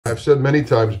I've said many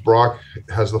times, Brock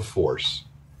has the Force,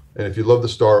 and if you love the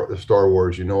Star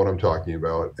Wars, you know what I'm talking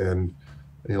about. And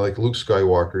like Luke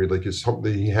Skywalker, like it's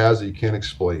something he has that you can't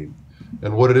explain.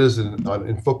 And what it is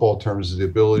in football terms is the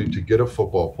ability to get a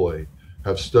football play,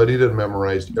 have studied and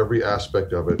memorized every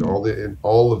aspect of it,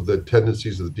 all of the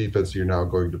tendencies of the defense you're now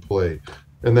going to play,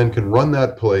 and then can run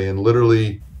that play and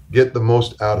literally get the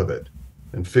most out of it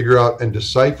and figure out and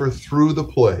decipher through the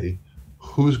play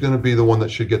who's going to be the one that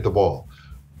should get the ball.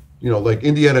 Like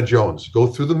Indiana Jones, go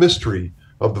through the mystery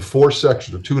of the 4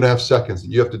 sections of 2.5 seconds that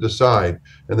you have to decide,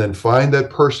 and then find that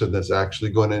person that's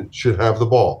actually should have the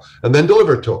ball, and then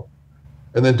deliver it to them,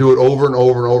 and then do it over and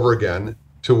over and over again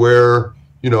to where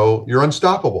you're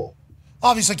unstoppable.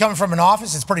 Obviously, coming from an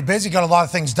office, it's pretty busy, got a lot of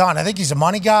things done. I think he's a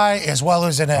money guy as well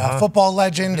as a football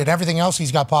legend and everything else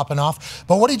he's got popping off.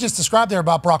 But what he just described there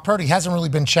about Brock Purdy hasn't really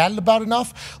been chatted about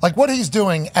enough. Like what he's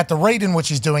doing at the rate in which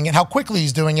he's doing it, how quickly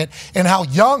he's doing it, and how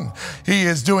young he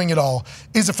is doing it all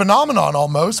is a phenomenon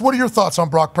almost. What are your thoughts on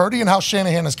Brock Purdy and how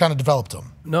Shanahan has kind of developed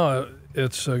him? No,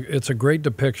 it's a great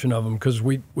depiction of him because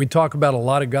we talk about a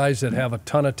lot of guys that have a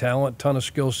ton of talent, ton of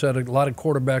skill set, a lot of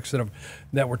quarterbacks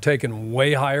that were taken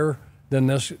way higher than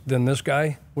this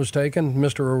guy was taken,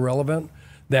 Mr. Irrelevant,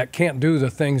 that can't do the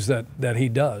things that he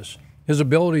does. His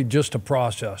ability just to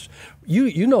process.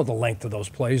 You know the length of those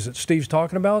plays that Steve's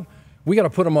talking about. We got to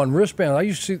put them on wristband.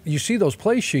 You see those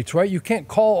play sheets, right? You can't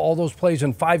call all those plays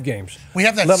in 5 games. We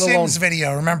have that Sims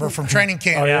video, remember, from training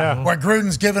camp, where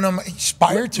Gruden's giving them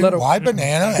Aspire to, Y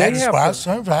Banana,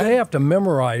 they have to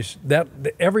memorize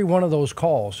every one of those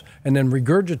calls and then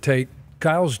regurgitate.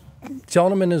 Kyle's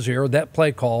telling them in his ear that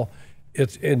play call.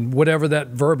 It's in whatever that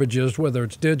verbiage is, whether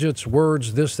it's digits,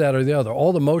 words, this, that, or the other.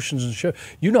 All the motions and shit.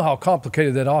 You know how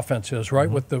complicated that offense is, right?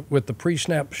 With the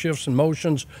pre-snap shifts and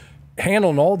motions,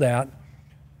 handling all that,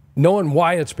 knowing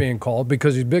why it's being called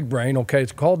because he's big brain. Okay,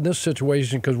 it's called in this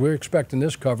situation because we're expecting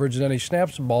this coverage. And then he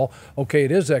snaps the ball. Okay,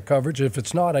 it is that coverage. If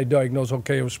it's not, I diagnose.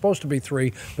 Okay, it was supposed to be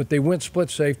 3, but they went split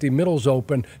safety, middle's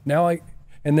open.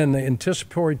 And then the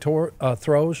anticipatory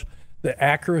throws, the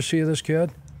accuracy of this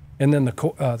kid. And then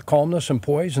the calmness and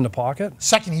poise in the pocket.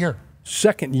 Second year.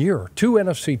 2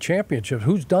 NFC championships.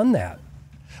 Who's done that?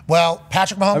 Well,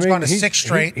 Patrick Mahomes gone to 6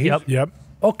 straight. Yep.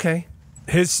 Okay.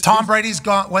 Tom Brady's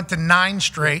went to 9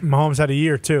 straight. Mahomes had a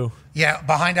year too. Yeah,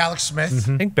 behind Alex Smith.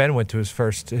 I think Ben went to his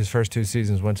first 2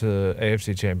 seasons. Went to the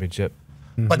AFC Championship.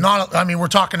 But not, I mean, we're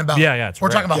talking about we're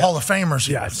talking about Hall of Famers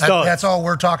here. Yeah, that's all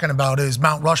we're talking about is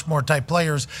Mount Rushmore type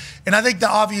players. And I think that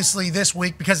obviously this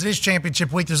week, because it is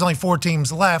championship week, there's only 4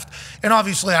 teams left. And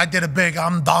obviously I did a big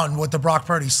I'm done with the Brock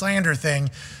Purdy slander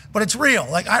thing. But it's real.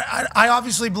 Like I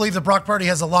obviously believe that Brock Purdy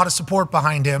has a lot of support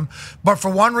behind him. But for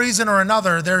one reason or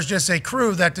another, there's just a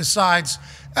crew that decides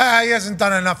he hasn't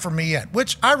done enough for me yet,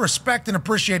 which I respect and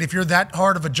appreciate if you're that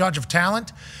hard of a judge of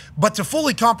talent. But to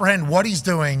fully comprehend what he's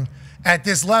doing at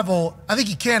this level, I think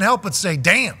you can't help but say,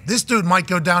 damn, this dude might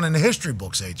go down in the history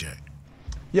books, AJ.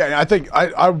 Yeah, I think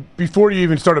I before you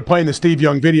even started playing the Steve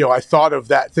Young video, I thought of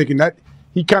that, thinking that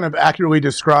he kind of accurately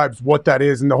describes what that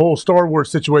is. And the whole Star Wars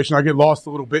situation, I get lost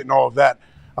a little bit in all of that.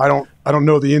 I don't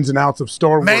know the ins and outs of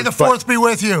Star Wars. May the 4th be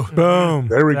with you. Boom.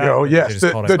 There we go. Yes,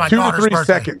 the 2 to 3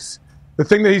 seconds. The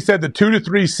thing that he said, the 2 to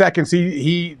 3 seconds,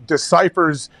 he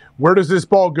deciphers where does this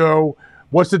ball go,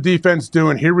 what's the defense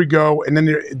doing, here we go, and then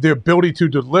the ability to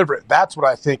deliver it. That's what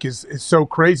I think is so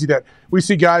crazy, that we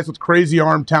see guys with crazy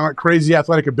arm talent, crazy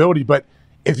athletic ability, but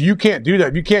if you can't do that,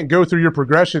 if you can't go through your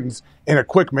progressions in a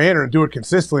quick manner and do it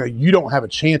consistently, you don't have a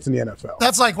chance in the NFL.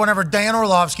 That's like whenever Dan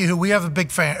Orlovsky, who we're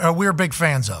big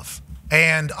fans of,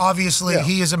 and obviously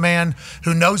he is a man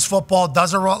who knows football,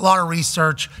 does a lot of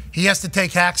research. He has to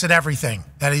take hacks at everything.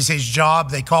 That is his job.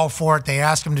 They call for it. They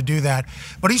ask him to do that.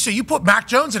 But he said, you put Mac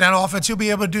Jones in that offense, he'll be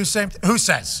able to do the same thing. Who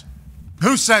says?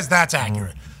 Who says that's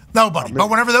accurate? Nobody. But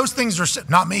whenever those things are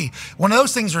said, not me, when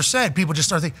those things are said, people just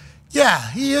start thinking,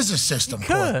 yeah, he is a system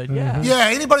player. Yeah,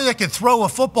 anybody that can throw a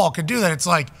football could do that. It's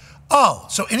like, oh,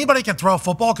 so anybody can throw a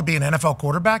football could be an NFL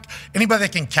quarterback? Anybody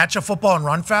that can catch a football and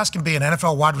run fast can be an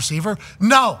NFL wide receiver?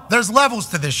 No, there's levels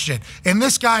to this shit. And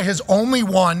this guy has only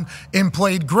won and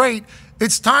played great.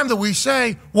 It's time that we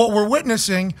say what we're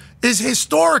witnessing is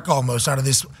historic almost out of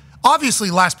this. Obviously,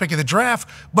 last pick of the draft,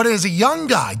 but as a young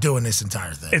guy doing this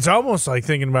entire thing. It's almost like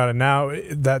thinking about it now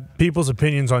that people's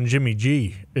opinions on Jimmy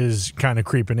G is kind of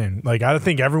creeping in. Like, I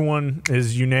think everyone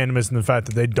is unanimous in the fact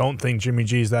that they don't think Jimmy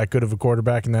G is that good of a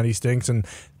quarterback and that he stinks. And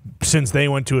since they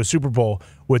went to a Super Bowl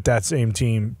with that same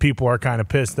team, people are kind of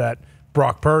pissed that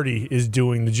Brock Purdy is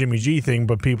doing the Jimmy G thing,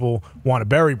 but people want to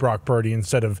bury Brock Purdy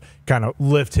instead of kind of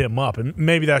lift him up. And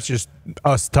maybe that's just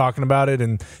us talking about it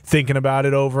and thinking about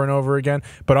it over and over again.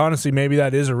 But honestly, maybe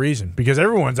that is a reason, because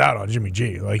everyone's out on Jimmy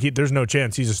G. Like, there's no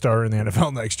chance he's a starter in the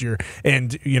NFL next year.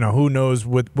 And, who knows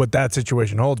what that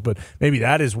situation holds. But maybe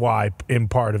that is why, in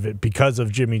part of it, because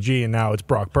of Jimmy G, and now it's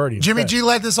Brock Purdy instead. Jimmy G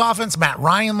led this offense. Matt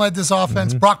Ryan led this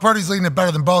offense. Brock Purdy's leading it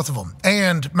better than both of them.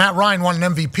 And Matt Ryan won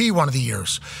an MVP one of the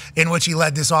years in which he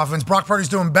led this offense. Brock Purdy's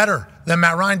doing better than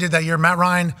Matt Ryan did that year. Matt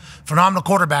Ryan, phenomenal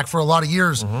quarterback for a lot of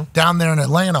years down there in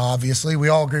Atlanta, obviously. We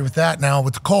all agree with that. Now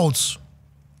with the Colts,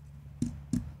 I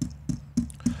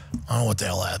don't know what the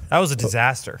hell happened. That was a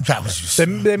disaster. That was just,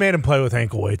 they made him play with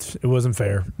ankle weights. It wasn't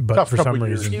fair, but for some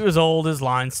reason. He was old. His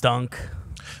line stunk.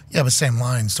 yeah, but same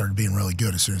line started being really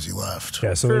good as soon as he left.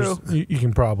 Yeah, so you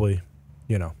can probably,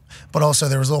 But also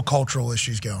there was little cultural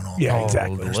issues going on. Yeah,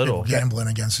 exactly. There's little gambling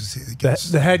against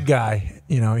his the head guy,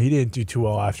 he didn't do too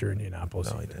well after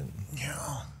Indianapolis. No, he didn't.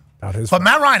 Yeah. Not his But fault.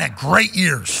 Matt Ryan had great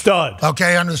years. Stud.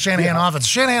 Okay, under the Shanahan offense.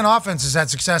 Shanahan offense has had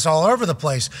success all over the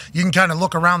place. You can kind of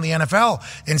look around the NFL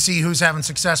and see who's having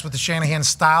success with the Shanahan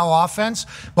style offense.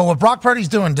 But what Brock Purdy's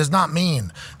doing does not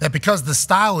mean that because the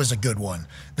style is a good one,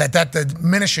 that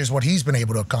diminishes what he's been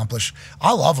able to accomplish.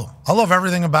 I love him. I love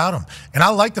everything about him. And I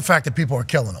like the fact that people are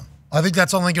killing him. I think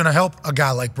that's only going to help a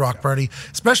guy like Brock Purdy,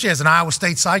 especially as an Iowa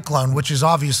State Cyclone, which is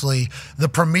obviously the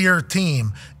premier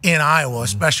team in Iowa,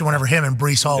 especially whenever him and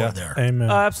Breece Hall are there. Amen.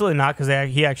 Absolutely not, because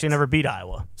he actually never beat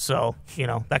Iowa. So,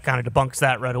 that kind of debunks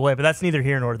that right away. But that's neither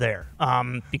here nor there,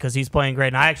 because he's playing great.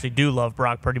 And I actually do love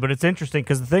Brock Purdy. But it's interesting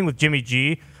because the thing with Jimmy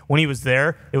G, when he was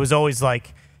there, it was always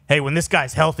like, hey, when this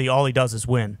guy's healthy, all he does is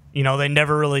win. They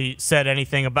never really said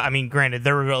anything about, granted,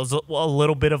 there was a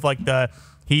little bit of like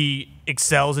he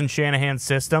excels in Shanahan's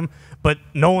system, but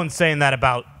no one's saying that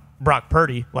about Brock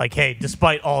Purdy. Like, hey,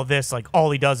 despite all this, like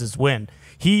all he does is win.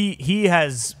 He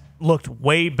has looked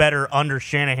way better under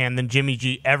Shanahan than Jimmy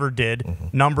G ever did,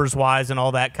 numbers-wise and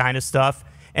all that kind of stuff.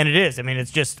 And it is.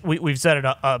 It's just we've said it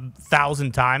a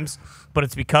 1,000 times, but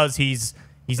it's because he's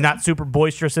not super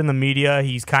boisterous in the media.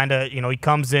 He's kind of, he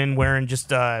comes in wearing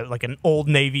just like an Old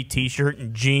Navy T-shirt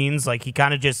and jeans. Like he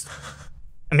kind of just,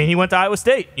 he went to Iowa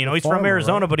State. He's from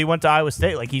Arizona, but he went to Iowa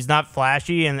State. Like he's not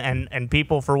flashy, and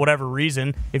people, for whatever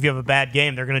reason, if you have a bad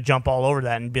game, they're going to jump all over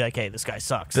that and be like, hey, this guy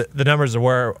sucks. The numbers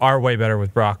are way better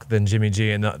with Brock than Jimmy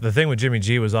G. And the thing with Jimmy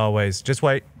G was always, just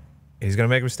wait. He's going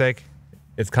to make a mistake.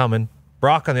 It's coming.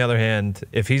 Brock, on the other hand,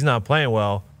 if he's not playing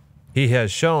well, he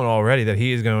has shown already that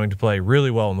he is going to play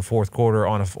really well in the fourth quarter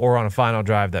on a final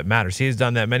drive that matters. He has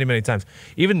done that many, many times.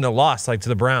 Even in the loss, like to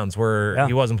the Browns, where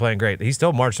he wasn't playing great, he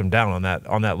still marched them down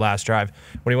on that last drive.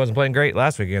 When he wasn't playing great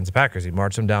last week against the Packers, he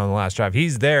marched them down on the last drive.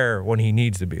 He's there when he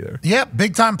needs to be there. Yeah,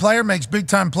 big-time player makes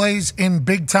big-time plays in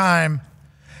big-time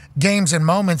games and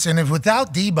moments. And if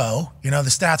without Debo, the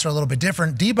stats are a little bit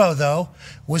different. Debo, though,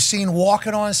 was seen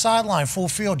walking on his sideline, full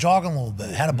field, jogging a little bit,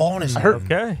 had a ball in his hand.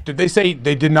 Okay. Did they say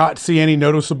they did not see any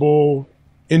noticeable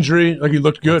injury? Like he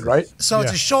looked good, right? So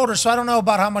it's his shoulder, so I don't know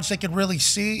about how much they could really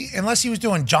see, unless he was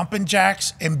doing jumping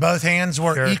jacks and both hands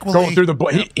were equally. Going through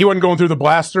he wasn't going through the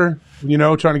blaster,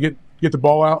 trying to get the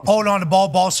ball out. Hold on to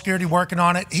ball security, working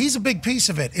on it. He's a big piece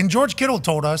of it. And George Kittle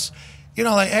told us,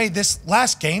 hey, this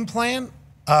last game plan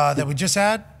that we just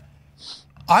had,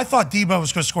 I thought Debo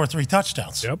was going to score 3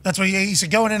 touchdowns. Yep. That's what he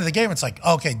said going into the game. It's like,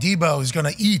 okay, Debo is going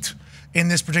to eat in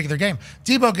this particular game.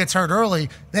 Debo gets hurt early.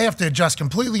 They have to adjust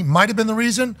completely. Might have been the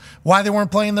reason why they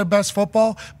weren't playing their best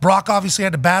football. Brock obviously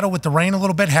had to battle with the rain a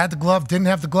little bit, had the glove, didn't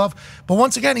have the glove. But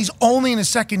once again, he's only in his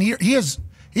second year. He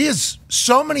has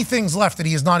so many things left that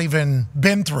he has not even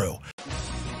been through.